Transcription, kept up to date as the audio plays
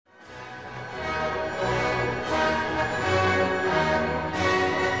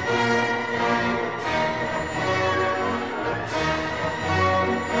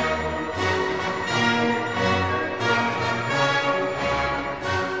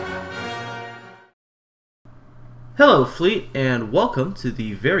Hello Fleet, and welcome to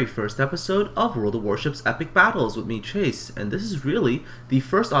the very first episode of World of Warships Epic Battles with me, Chase, and this is really the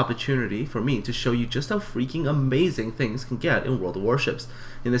first opportunity for me to show you just how freaking amazing things can get in World of Warships.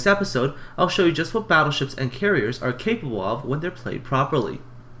 In this episode, I'll show you just what battleships and carriers are capable of when they're played properly.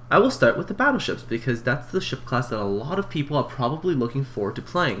 I will start with the battleships because that's the ship class that a lot of people are probably looking forward to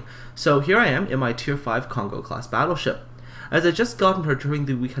playing. So here I am in my Tier 5 Congo class battleship. As I just gotten her during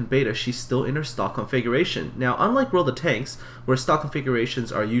the weekend beta, she's still in her stock configuration. Now, unlike World of Tanks, where stock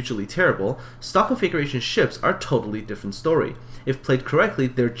configurations are usually terrible, stock configuration ships are a totally different story. If played correctly,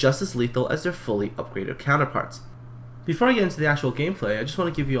 they're just as lethal as their fully upgraded counterparts. Before I get into the actual gameplay, I just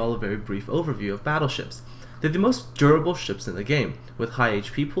want to give you all a very brief overview of battleships. They're the most durable ships in the game, with high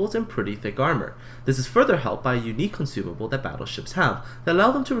HP pools and pretty thick armor. This is further helped by a unique consumable that battleships have that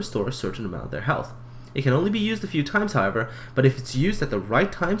allow them to restore a certain amount of their health. It can only be used a few times, however, but if it's used at the right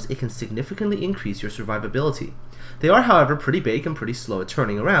times, it can significantly increase your survivability. They are, however, pretty big and pretty slow at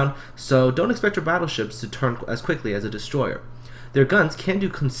turning around, so don't expect your battleships to turn as quickly as a destroyer. Their guns can do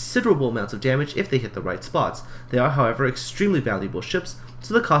considerable amounts of damage if they hit the right spots. They are, however, extremely valuable ships,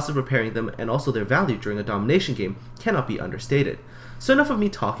 so the cost of repairing them and also their value during a domination game cannot be understated. So enough of me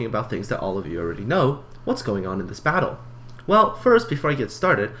talking about things that all of you already know. What's going on in this battle? Well, first, before I get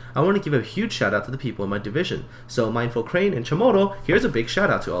started, I want to give a huge shout out to the people in my division. So Mindful Crane and Chamorro, here's a big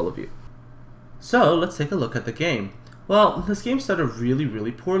shout out to all of you. So let's take a look at the game. Well, this game started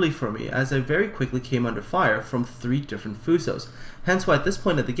really poorly for me, as I very quickly came under fire from 3 different Fusos. Hence why at this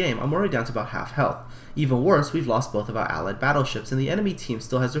point of the game, I'm already down to about half health. Even worse, we've lost both of our allied battleships, and the enemy team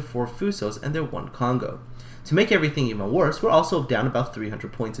still has their 4 Fusos and their 1 Congo. To make everything even worse, we're also down about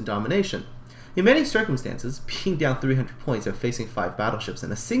 300 points in domination. In many circumstances, being down 300 points and facing 5 battleships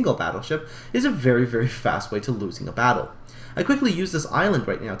and a single battleship is a very fast way to losing a battle. I quickly use this island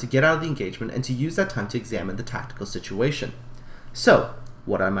right now to get out of the engagement and to use that time to examine the tactical situation. So,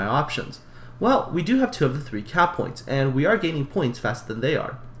 what are my options? Well, we do have 2 of the 3 cap points, and we are gaining points faster than they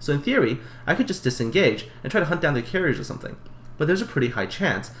are. So in theory, I could just disengage and try to hunt down their carriers or something. But there's a pretty high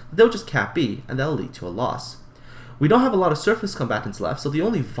chance that they'll just cap B, and that'll lead to a loss. We don't have a lot of surface combatants left, so the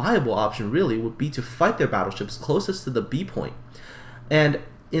only viable option really would be to fight their battleships closest to the B point. And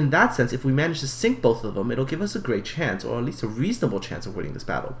in that sense, if we manage to sink both of them, it'll give us a great chance, or at least a reasonable chance of winning this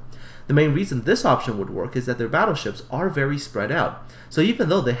battle. The main reason this option would work is that their battleships are very spread out. So even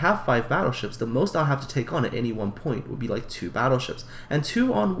though they have 5 battleships, the most I'll have to take on at any one point would be like 2 battleships. And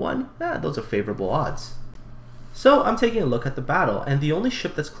 2 on 1, those are favorable odds. So I'm taking a look at the battle, and the only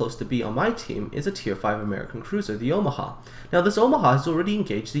ship that's close to B on my team is a Tier 5 American cruiser, the Omaha. Now this Omaha has already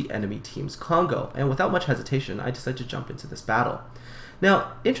engaged the enemy team's Congo, and without much hesitation, I decide to jump into this battle.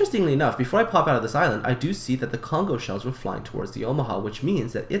 Now, interestingly enough, before I pop out of this island, I do see that the Congo shells were flying towards the Omaha, which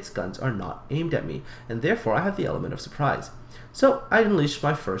means that its guns are not aimed at me, and therefore I have the element of surprise. So I unleash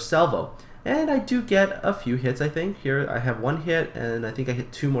my first salvo. And I do get a few hits, I think. Here I have 1 hit, and I think I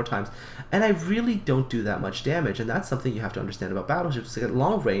hit 2 more times. And I really don't do that much damage, and that's something you have to understand about battleships. Like at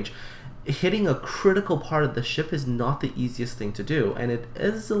long range, hitting a critical part of the ship is not the easiest thing to do, and it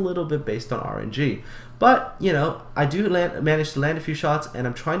is a little bit based on RNG. But, you know, I do manage to land a few shots, and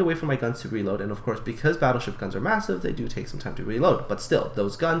I'm trying to wait for my guns to reload, and of course, because battleship guns are massive, they do take some time to reload. But still,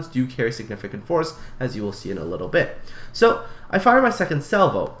 those guns do carry significant force, as you will see in a little bit. So, I fire my second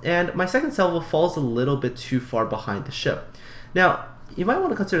salvo, and my second salvo falls a little bit too far behind the ship. Now, you might want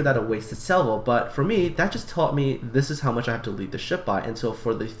to consider that a wasted salvo, but for me, that just taught me this is how much I have to lead the ship by, and so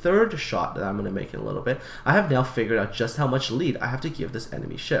for the third shot that I'm going to make in a little bit, I have now figured out just how much lead I have to give this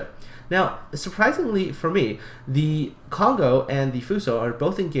enemy ship. Now, surprisingly for me, the Congo and the Fuso are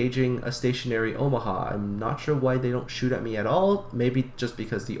both engaging a stationary Omaha. I'm not sure why they don't shoot at me at all, maybe just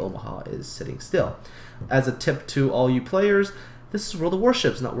because the Omaha is sitting still. As a tip to all you players, this is World of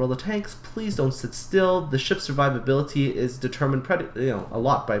Warships, not World of Tanks. Please don't sit still. The ship's survivability is determined a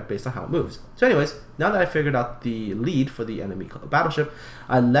lot based on how it moves. So anyways, now that I figured out the lead for the enemy battleship,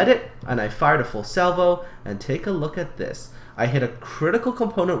 I let it and I fired a full salvo, and take a look at this. I hit a critical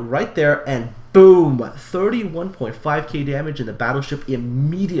component right there, and boom, 31.5k damage, and the battleship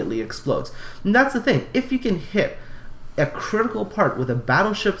immediately explodes. And that's the thing, if you can hit a critical part with a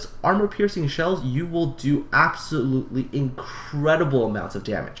battleship's armor-piercing shells, you will do absolutely incredible amounts of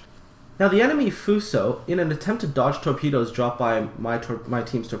damage. Now the enemy Fuso, in an attempt to dodge torpedoes dropped by my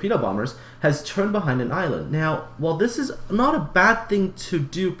team's torpedo bombers, has turned behind an island. Now, while this is not a bad thing to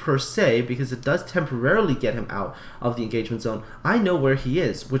do per se, because it does temporarily get him out of the engagement zone, I know where he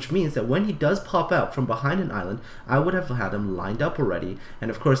is, which means that when he does pop out from behind an island, I would have had him lined up already.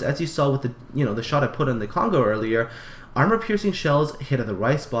 And of course, as you saw with the shot I put in the Congo earlier, armor-piercing shells hit at the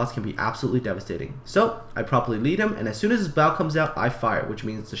right spots can be absolutely devastating. So I properly lead him, and as soon as his bow comes out, I fire, which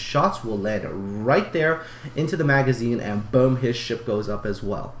means the shots will land right there into the magazine, and boom, his ship goes up as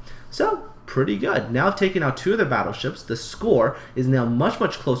well. So pretty good. Now I've taken out 2 of the battleships. The score is now much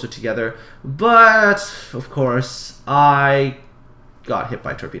closer together, but of course I got hit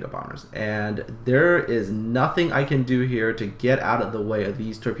by torpedo bombers, and there is nothing I can do here to get out of the way of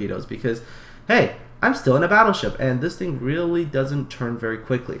these torpedoes because, hey, I'm still in a battleship, and this thing really doesn't turn very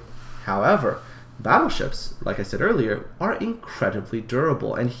quickly. However, battleships, like I said earlier, are incredibly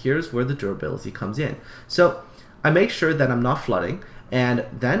durable, and here's where the durability comes in. So I make sure that I'm not flooding, and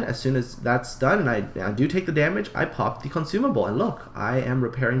then as soon as that's done and I do take the damage, I pop the consumable, and look, I am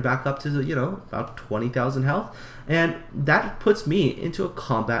repairing back up to the, about 20,000 health, and that puts me into a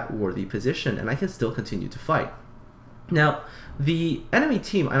combat worthy position, and I can still continue to fight. Now, the enemy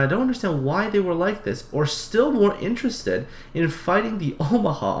team, and I don't understand why they were like this, or still more interested in fighting the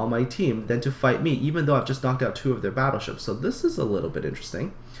Omaha on my team than to fight me, even though I've just knocked out 2 of their battleships. So this is a little bit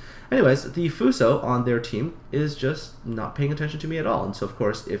interesting. Anyways, the Fuso on their team is just not paying attention to me at all. And so, of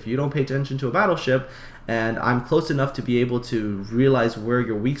course, if you don't pay attention to a battleship, and I'm close enough to be able to realize where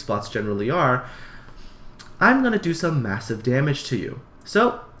your weak spots generally are, I'm going to do some massive damage to you.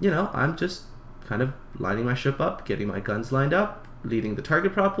 So, I'm just kind of lining my ship up, getting my guns lined up, leading the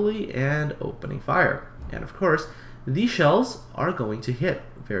target properly, and opening fire. And of course, these shells are going to hit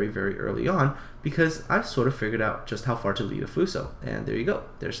very early on because I've sort of figured out just how far to lead a Fuso. And there you go.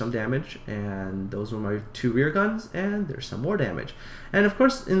 There's some damage, and those were my 2 rear guns, and there's some more damage. And of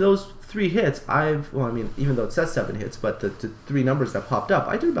course, in those 3 hits, even though it says 7 hits, but the 3 numbers that popped up,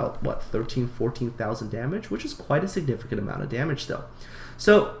 I did about, what, 14,000 damage, which is quite a significant amount of damage still.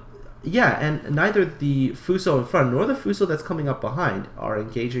 So, yeah, and neither the Fuso in front nor the Fuso that's coming up behind are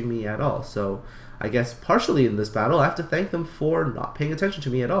engaging me at all. So I guess partially in this battle, I have to thank them for not paying attention to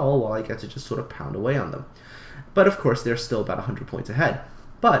me at all while I get to just sort of pound away on them. But of course, they're still about 100 points ahead.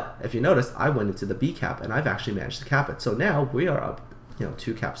 But if you notice, I went into the B cap, and I've actually managed to cap it. So now we are up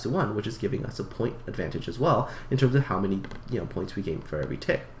 2 caps to 1, which is giving us a point advantage as well in terms of how many points we gain for every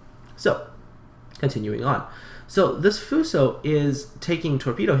tick. So continuing on. So this Fuso is taking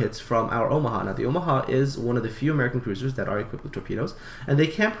torpedo hits from our Omaha. Now the Omaha is one of the few American cruisers that are equipped with torpedoes, and they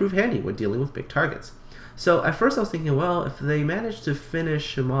can prove handy when dealing with big targets. So at first I was thinking, well, if they manage to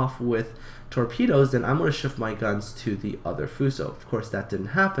finish him off with torpedoes, then I'm going to shift my guns to the other Fuso. Of course that didn't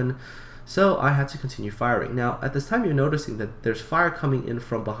happen, so I had to continue firing. Now at this time you're noticing that there's fire coming in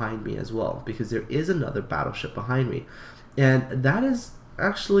from behind me as well, because there is another battleship behind me, and that is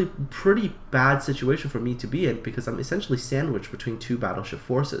actually pretty bad situation for me to be in because I'm essentially sandwiched between 2 battleship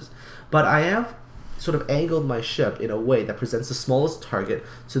forces. But I have sort of angled my ship in a way that presents the smallest target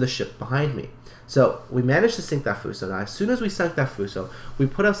to the ship behind me. So we managed to sink that Fuso. Now as soon as we sunk that Fuso, we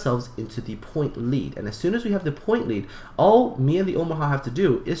put ourselves into the point lead. And as soon as we have the point lead, all me and the Omaha have to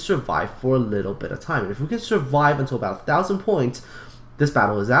do is survive for a little bit of time. And if we can survive until about 1,000 points, this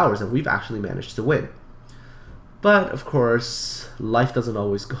battle is ours, and we've actually managed to win. But, of course, life doesn't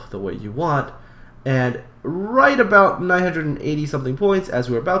always go the way you want, and right about 980 something points, as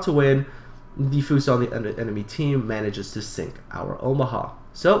we're about to win, the Fuso on the enemy team manages to sink our Omaha.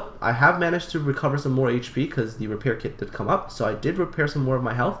 So, I have managed to recover some more HP because the repair kit did come up, so I did repair some more of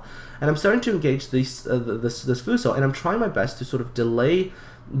my health, and I'm starting to engage this Fuso, and I'm trying my best to sort of delay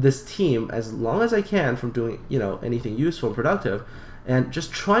this team as long as I can from doing, anything useful and productive, and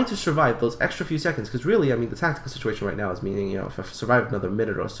just trying to survive those extra few seconds, because really, the tactical situation right now is meaning, if I survive another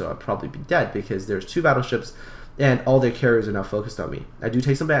minute or so, I'd probably be dead, because there's 2 battleships, and all their carriers are now focused on me. I do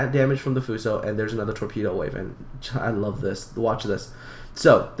take some bad damage from the Fuso, and there's another torpedo wave, and I love this. Watch this.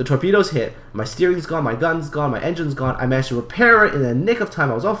 So, the torpedoes hit, my steering's gone, my gun's gone, my engine's gone, I managed to repair it in the nick of time.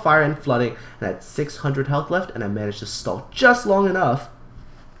 I was on fire and flooding, and I had 600 health left, and I managed to stall just long enough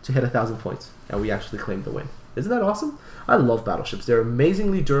to hit 1,000 points, and we actually claimed the win. Isn't that awesome? I love battleships. They're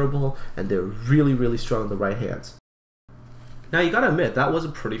amazingly durable, and they're really strong in the right hands. Now you gotta admit, that was a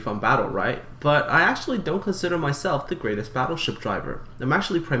pretty fun battle, right? But I actually don't consider myself the greatest battleship driver. I'm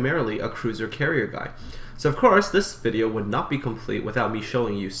actually primarily a cruiser carrier guy. So of course, this video would not be complete without me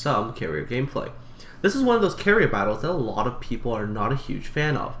showing you some carrier gameplay. This is one of those carrier battles that a lot of people are not a huge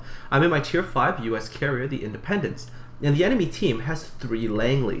fan of. I'm in my tier 5 US carrier, the Independence, and the enemy team has 3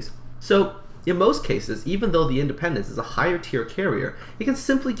 Langleys. So in most cases, even though the Independence is a higher tier carrier, it can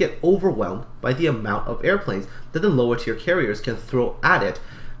simply get overwhelmed by the amount of airplanes that the lower tier carriers can throw at it.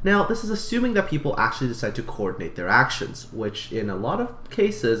 Now, this is assuming that people actually decide to coordinate their actions, which in a lot of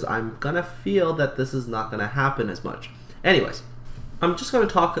cases, I'm gonna feel that this is not gonna happen as much. Anyways, I'm just going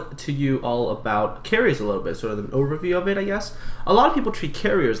to talk to you all about carriers a little bit, sort of an overview of it, I guess. A lot of people treat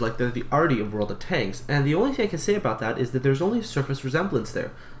carriers like they're the arty of World of Tanks, and the only thing I can say about that is that there's only surface resemblance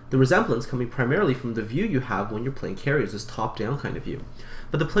there. The resemblance coming primarily from the view you have when you're playing carriers, this top-down kind of view.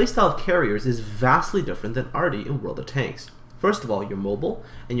 But the playstyle of carriers is vastly different than arty in World of Tanks. First of all, you're mobile,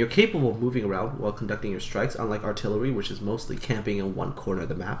 and you're capable of moving around while conducting your strikes, unlike artillery, which is mostly camping in one corner of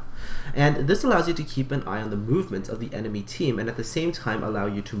the map. And this allows you to keep an eye on the movements of the enemy team, and at the same time allow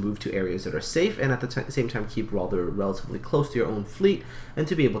you to move to areas that are safe, and at the same time keep relatively close to your own fleet, and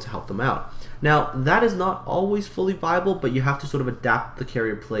to be able to help them out. Now, that is not always fully viable, but you have to sort of adapt the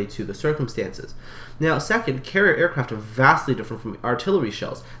carrier play to the circumstances. Now, second, carrier aircraft are vastly different from artillery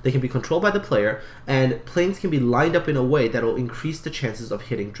shells. They can be controlled by the player, and planes can be lined up in a way that will increase the chances of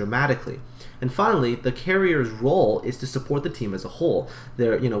hitting dramatically. And finally, the carrier's role is to support the team as a whole.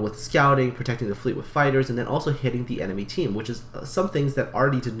 They're, with scouting, protecting the fleet with fighters, and then also hitting the enemy team, which is some things that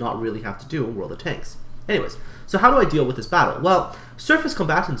arty did not really have to do in World of Tanks. Anyways, so how do I deal with this battle? Well, surface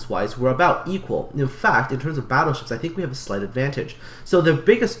combatants-wise, we're about equal. In fact, in terms of battleships, I think we have a slight advantage. So the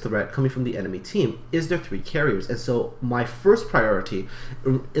biggest threat coming from the enemy team is their 3 carriers. And so my first priority,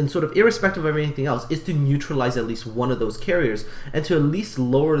 and sort of irrespective of anything else, is to neutralize at least one of those carriers and to at least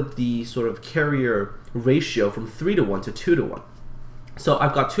lower the sort of carrier ratio from 3 to 1 to 2 to 1. So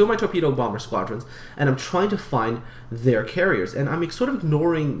I've got 2 of my torpedo bomber squadrons, and I'm trying to find their carriers. And I'm sort of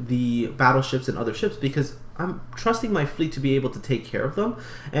ignoring the battleships and other ships because I'm trusting my fleet to be able to take care of them.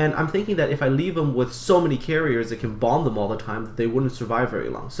 And I'm thinking that if I leave them with so many carriers that can bomb them all the time, that they wouldn't survive very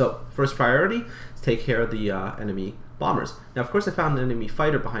long. So first priority is take care of the enemy bombers. Now, of course, I found an enemy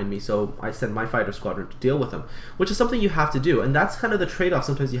fighter behind me, so I sent my fighter squadron to deal with them, which is something you have to do, and that's kind of the trade-off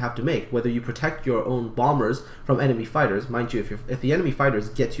sometimes you have to make, whether you protect your own bombers from enemy fighters. Mind you, if the enemy fighters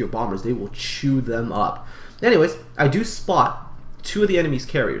get to your bombers, they will chew them up. Anyways, I do spot 2 of the enemy's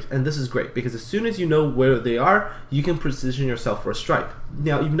carriers, and this is great, because as soon as you know where they are, you can position yourself for a strike.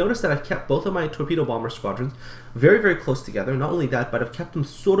 Now, you've noticed that I've kept both of my torpedo bomber squadrons very, very close together. Not only that, but I've kept them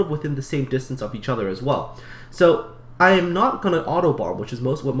sort of within the same distance of each other as well. So I am not going to auto-bomb, which is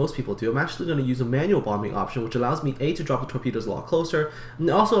what most people do. I'm actually going to use a manual bombing option, which allows me, A, to drop the torpedoes a lot closer, and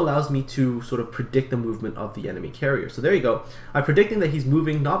it also allows me to sort of predict the movement of the enemy carrier. So there you go. I'm predicting that he's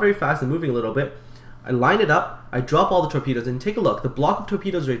moving, not very fast, and moving a little bit. I line it up, I drop all the torpedoes, and take a look. The block of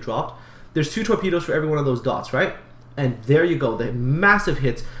torpedoes already dropped. There's 2 torpedoes for every one of those dots, right? And there you go, the massive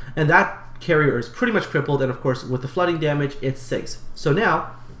hits, and that carrier is pretty much crippled, and of course, with the flooding damage, it sinks. So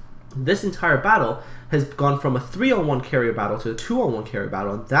now, this entire battle has gone from a 3-on-1 carrier battle to a 2-on-1 carrier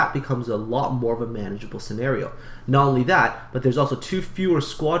battle, and that becomes a lot more of a manageable scenario. Not only that, but there's also 2 fewer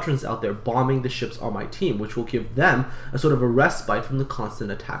squadrons out there bombing the ships on my team, which will give them a sort of a respite from the constant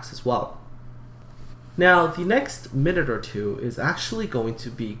attacks as well. Now, the next minute or 2 is actually going to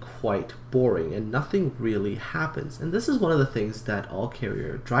be quite boring, and nothing really happens. And this is one of the things that all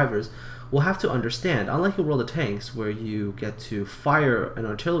carrier drivers will have to understand. Unlike in World of Tanks, where you get to fire an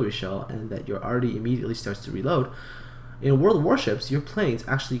artillery shell and that your arty immediately starts to reload, in World of Warships, your planes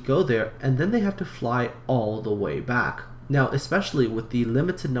actually go there and then they have to fly all the way back. Now, especially with the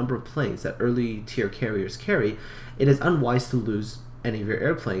limited number of planes that early tier carriers carry, it is unwise to lose any of your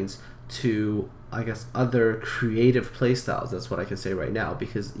airplanes to, I guess, other creative playstyles. That's what I can say right now,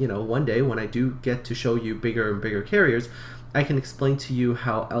 because one day when I do get to show you bigger and bigger carriers, I can explain to you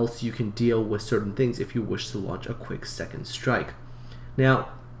how else you can deal with certain things if you wish to launch a quick second strike. Now,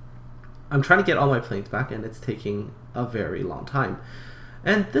 I'm trying to get all my planes back, and it's taking a very long time.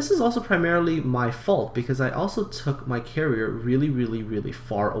 And this is also primarily my fault, because I also took my carrier really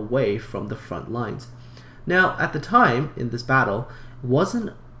far away from the front lines. Now, at the time in this battle, it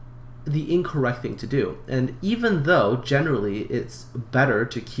wasn't the incorrect thing to do, and even though generally it's better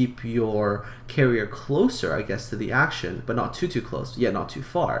to keep your carrier closer, I guess, to the action, but not too close, yet not too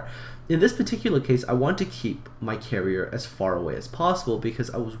far, in this particular case I want to keep my carrier as far away as possible,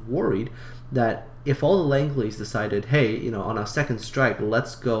 because I was worried that if all the Langleys decided, hey, on our second strike,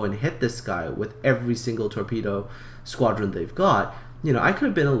 let's go and hit this guy with every single torpedo squadron they've got, I could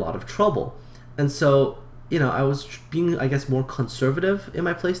have been in a lot of trouble. And so I was being, I guess, more conservative in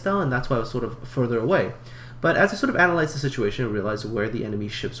my playstyle, and that's why I was sort of further away. But as I sort of analyzed the situation and realized where the enemy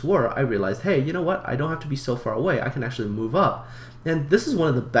ships were, I realized, hey, you know what? I don't have to be so far away. I can actually move up. And this is one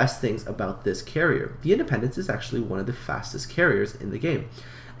of the best things about this carrier. The Independence is actually one of the fastest carriers in the game.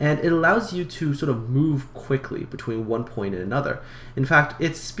 And it allows you to sort of move quickly between one point and another. In fact,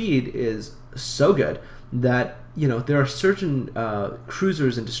 its speed is so good that there are certain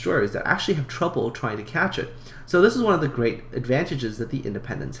cruisers and destroyers that actually have trouble trying to catch it. So this is one of the great advantages that the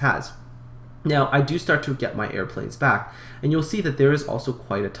Independence has. Now, I do start to get my airplanes back, and you'll see that there is also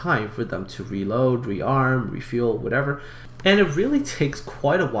quite a time for them to reload, rearm, refuel, whatever. And it really takes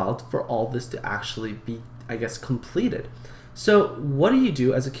quite a while for all this to actually be, I guess, completed. So what do you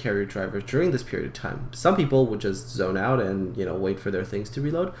do as a carrier driver during this period of time? Some people would just zone out and, wait for their things to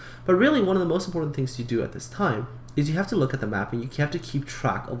reload. But really, one of the most important things you do at this time is you have to look at the map and you have to keep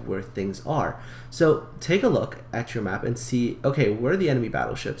track of where things are. So take a look at your map and see, okay, where are the enemy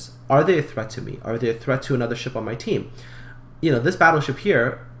battleships? Are they a threat to me? Are they a threat to another ship on my team? This battleship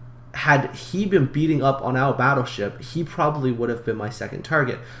here, had he been beating up on our battleship, he probably would have been my second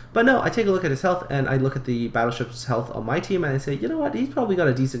target. But no, I take a look at his health and I look at the battleship's health on my team and I say, you know what, he's probably got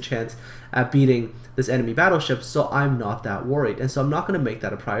a decent chance at beating this enemy battleship, so I'm not that worried. And so I'm not going to make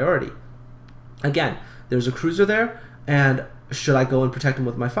that a priority. Again, there's a cruiser there, and should I go and protect him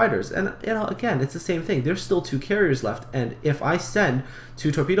with my fighters? And again, it's the same thing. There's still 2 carriers left, and if I send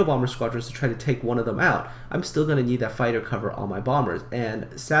 2 torpedo bomber squadrons to try to take one of them out, I'm still going to need that fighter cover on my bombers, and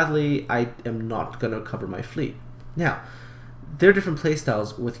sadly, I am not going to cover my fleet. Now, there are different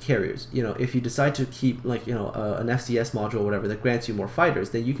playstyles with carriers. If you decide to keep an FCS module or whatever that grants you more fighters,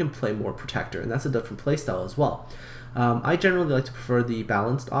 then you can play more protector, and that's a different playstyle as well. I generally like to prefer the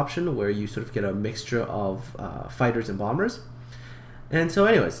balanced option where you sort of get a mixture of fighters and bombers. And so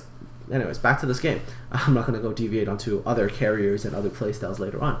anyways, back to this game. I'm not going to go deviate onto other carriers and other playstyles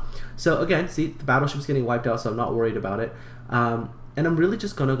later on. So again, see, the battleship's getting wiped out, so I'm not worried about it. And I'm really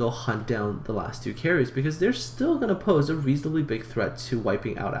just going to go hunt down the last 2 carriers because they're still going to pose a reasonably big threat to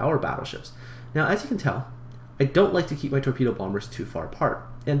wiping out our battleships. Now, as you can tell, I don't like to keep my torpedo bombers too far apart.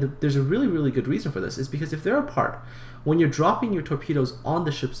 And there's a really, really good reason for this, is because if they're apart, when you're dropping your torpedoes on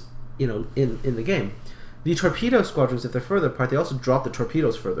the ships, in the game, the torpedo squadrons, if they're further apart, they also drop the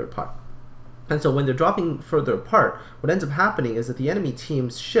torpedoes further apart. And so when they're dropping further apart, what ends up happening is that the enemy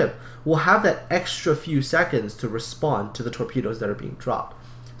team's ship will have that extra few seconds to respond to the torpedoes that are being dropped.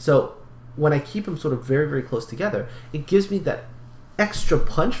 So when I keep them sort of very, very close together, it gives me that extra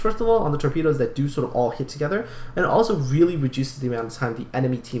punch, first of all, on the torpedoes that do sort of all hit together, and it also really reduces the amount of time the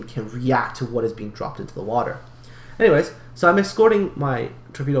enemy team can react to what is being dropped into the water. Anyways, so I'm escorting my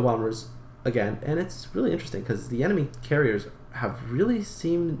torpedo bombers again, and it's really interesting because the enemy carriers have really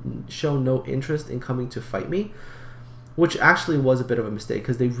shown no interest in coming to fight me, which actually was a bit of a mistake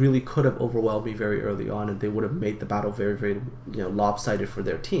because they really could have overwhelmed me very early on and they would have made the battle very, very lopsided for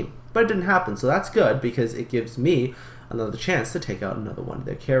their team. But it didn't happen, so that's good because it gives me another chance to take out another one of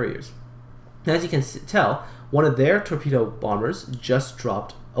their carriers. Now, as you can tell, one of their torpedo bombers just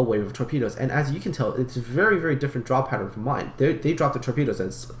dropped a wave of torpedoes, and as you can tell, it's a very, very different drop pattern from mine. They drop the torpedoes and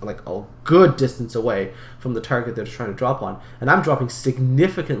it's like a good distance away from the target they're trying to drop on, and I'm dropping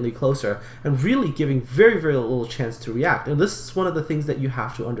significantly closer and really giving very, very little chance to react. And this is one of the things that you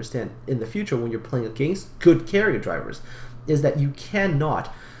have to understand in the future when you're playing against good carrier drivers, is that you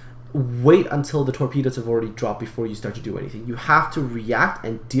cannot wait until the torpedoes have already dropped before you start to do anything. You have to react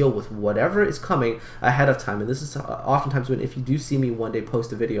and deal with whatever is coming ahead of time. And this is oftentimes when, if you do see me one day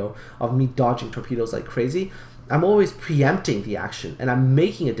post a video of me dodging torpedoes like crazy, I'm always preempting the action and I'm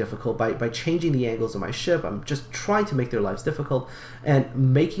making it difficult by changing the angles of my ship. I'm just trying to make their lives difficult and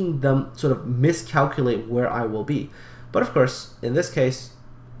making them sort of miscalculate where I will be. But of course, in this case,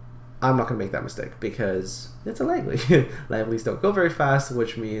 I'm not going to make that mistake because it's a Langley. Langleys don't go very fast,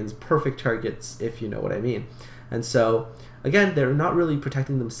 which means perfect targets, if you know what I mean. And so, again, they're not really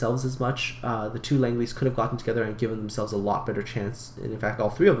protecting themselves as much. The 2 Langleys could have gotten together and given themselves a lot better chance. And in fact,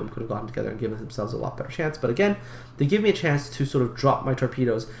 all 3 of them could have gotten together and given themselves a lot better chance. But again, they give me a chance to sort of drop my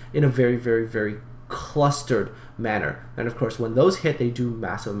torpedoes in a very, very, very clustered manner. And of course, when those hit, they do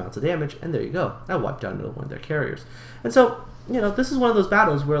massive amounts of damage. And there you go. I wiped down one of their carriers. And so, this is one of those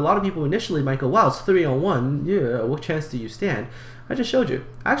battles where a lot of people initially might go, wow, it's 3-on-1, yeah, what chance do you stand? I just showed you.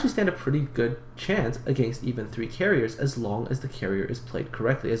 I actually stand a pretty good chance against even 3 carriers as long as the carrier is played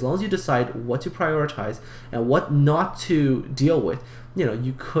correctly. As long as you decide what to prioritize and what not to deal with,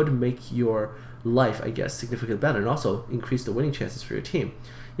 you could make your life, I guess, significantly better and also increase the winning chances for your team.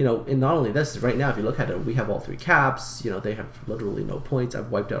 And not only this, right now, if you look at it, we have all 3 caps, they have literally no points.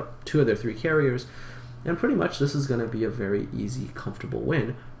 I've wiped out 2 of their 3 carriers. And pretty much this is going to be a very easy, comfortable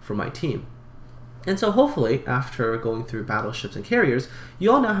win for my team. And so hopefully, after going through battleships and carriers,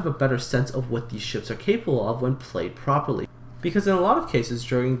 you all now have a better sense of what these ships are capable of when played properly. Because in a lot of cases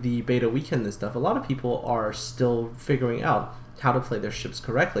during the beta weekend and stuff, a lot of people are still figuring out how to play their ships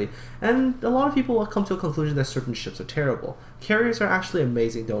correctly. And a lot of people will come to a conclusion that certain ships are terrible. Carriers are actually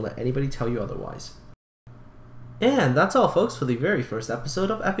amazing, don't let anybody tell you otherwise. And that's all, folks, for the very first episode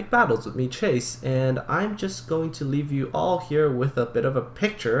of Epic Battles with me, Chase. And I'm just going to leave you all here with a bit of a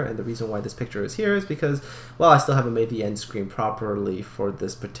picture. And the reason why this picture is here is because, well, I still haven't made the end screen properly for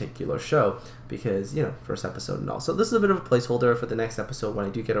this particular show. Because, you know, first episode and all. So this is a bit of a placeholder for the next episode. When I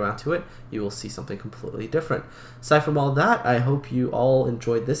do get around to it, you will see something completely different. Aside from all that, I hope you all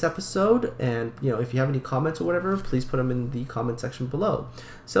enjoyed this episode. And, you know, if you have any comments or whatever, please put them in the comment section below.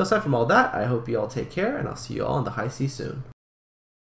 So aside from all that, I hope you all take care, and I'll see you all on the high seas soon.